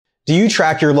Do you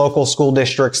track your local school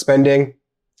district spending?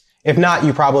 If not,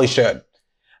 you probably should.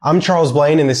 I'm Charles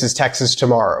Blaine, and this is Texas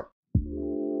Tomorrow.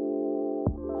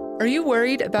 Are you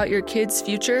worried about your kid's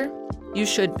future? You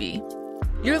should be.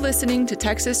 You're listening to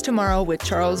Texas Tomorrow with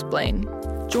Charles Blaine.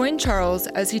 Join Charles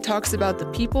as he talks about the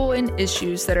people and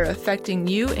issues that are affecting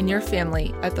you and your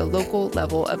family at the local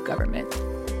level of government.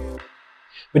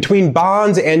 Between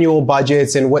bonds, annual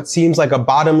budgets, and what seems like a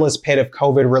bottomless pit of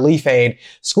COVID relief aid,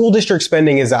 school district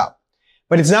spending is up.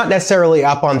 But it's not necessarily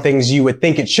up on things you would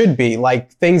think it should be,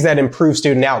 like things that improve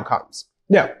student outcomes.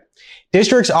 No.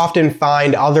 Districts often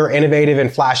find other innovative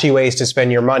and flashy ways to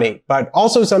spend your money, but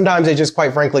also sometimes they just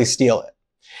quite frankly steal it.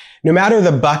 No matter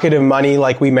the bucket of money,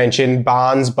 like we mentioned,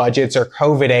 bonds, budgets, or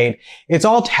COVID aid, it's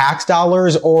all tax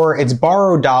dollars or it's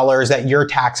borrowed dollars that your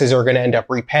taxes are going to end up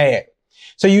repaying.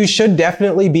 So you should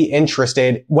definitely be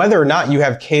interested, whether or not you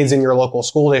have kids in your local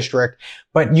school district,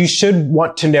 but you should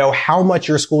want to know how much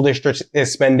your school district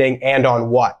is spending and on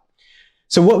what.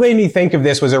 So what made me think of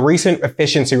this was a recent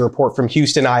efficiency report from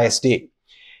Houston ISD.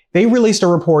 They released a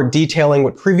report detailing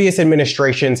what previous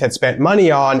administrations had spent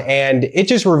money on, and it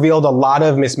just revealed a lot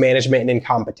of mismanagement and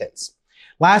incompetence.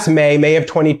 Last May of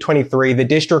 2023, the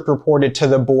district reported to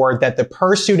the board that the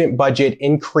per student budget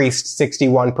increased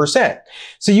 61%.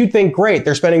 So you'd think, great,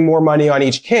 they're spending more money on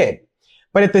each kid.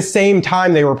 But at the same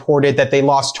time, they reported that they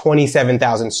lost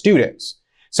 27,000 students.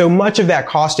 So much of that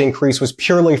cost increase was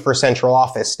purely for central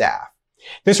office staff.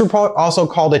 This report also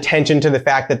called attention to the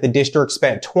fact that the district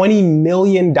spent $20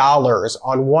 million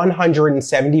on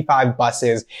 175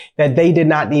 buses that they did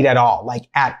not need at all, like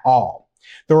at all.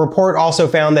 The report also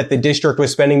found that the district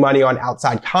was spending money on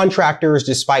outside contractors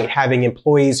despite having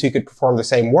employees who could perform the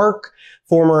same work,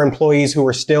 former employees who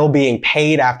were still being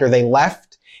paid after they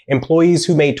left, employees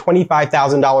who made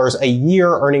 $25,000 a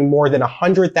year earning more than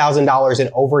 $100,000 in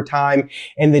overtime,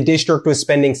 and the district was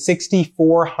spending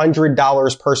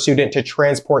 $6,400 per student to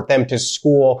transport them to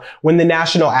school when the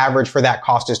national average for that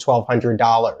cost is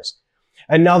 $1,200.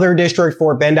 Another district,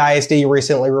 Fort Bend ISD,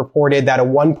 recently reported that a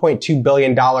 $1.2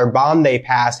 billion bond they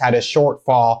passed had a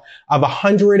shortfall of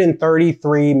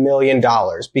 $133 million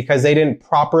because they didn't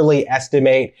properly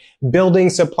estimate building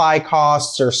supply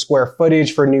costs or square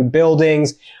footage for new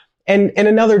buildings. And in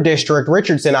another district,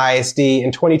 Richardson ISD,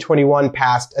 in 2021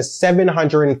 passed a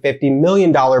 $750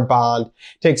 million bond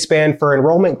to expand for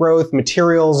enrollment growth,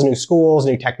 materials, new schools,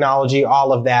 new technology,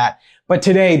 all of that. But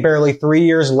today, barely 3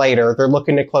 years later, they're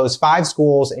looking to close 5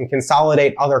 schools and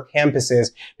consolidate other campuses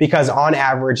because on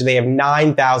average, they have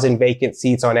 9,000 vacant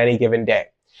seats on any given day.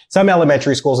 Some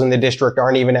elementary schools in the district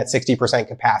aren't even at 60%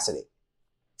 capacity.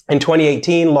 In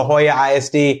 2018, La Jolla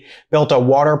ISD built a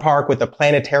water park with a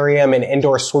planetarium and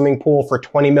indoor swimming pool for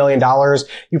 $20 million.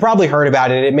 You probably heard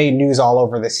about it. It made news all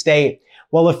over the state.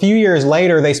 Well, a few years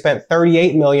later, they spent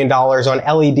 $38 million on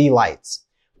LED lights.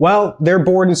 Well, their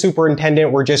board and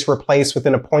superintendent were just replaced with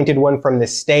an appointed one from the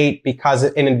state because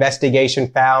an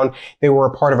investigation found they were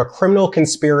a part of a criminal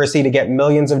conspiracy to get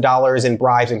millions of dollars in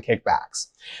bribes and kickbacks.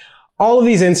 All of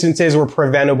these instances were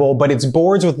preventable, but it's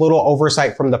boards with little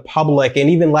oversight from the public and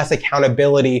even less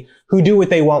accountability who do what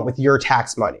they want with your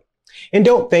tax money. And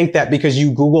don't think that because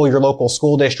you Google your local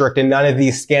school district and none of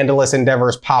these scandalous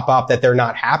endeavors pop up that they're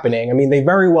not happening. I mean, they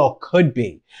very well could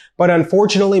be. But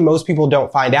unfortunately, most people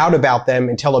don't find out about them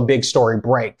until a big story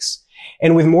breaks.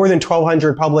 And with more than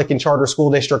 1,200 public and charter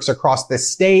school districts across the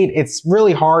state, it's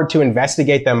really hard to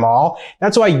investigate them all.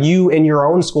 That's why you and your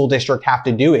own school district have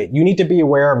to do it. You need to be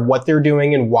aware of what they're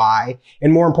doing and why,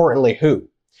 and more importantly, who.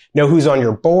 Know who's on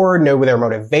your board, know their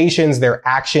motivations, their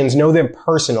actions, know them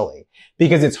personally.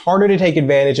 Because it's harder to take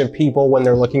advantage of people when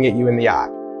they're looking at you in the eye.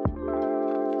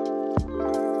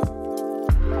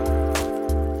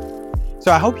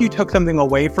 So I hope you took something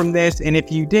away from this. And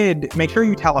if you did, make sure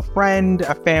you tell a friend,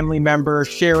 a family member,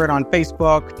 share it on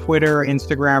Facebook, Twitter,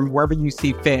 Instagram, wherever you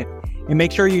see fit. And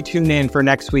make sure you tune in for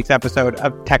next week's episode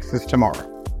of Texas Tomorrow.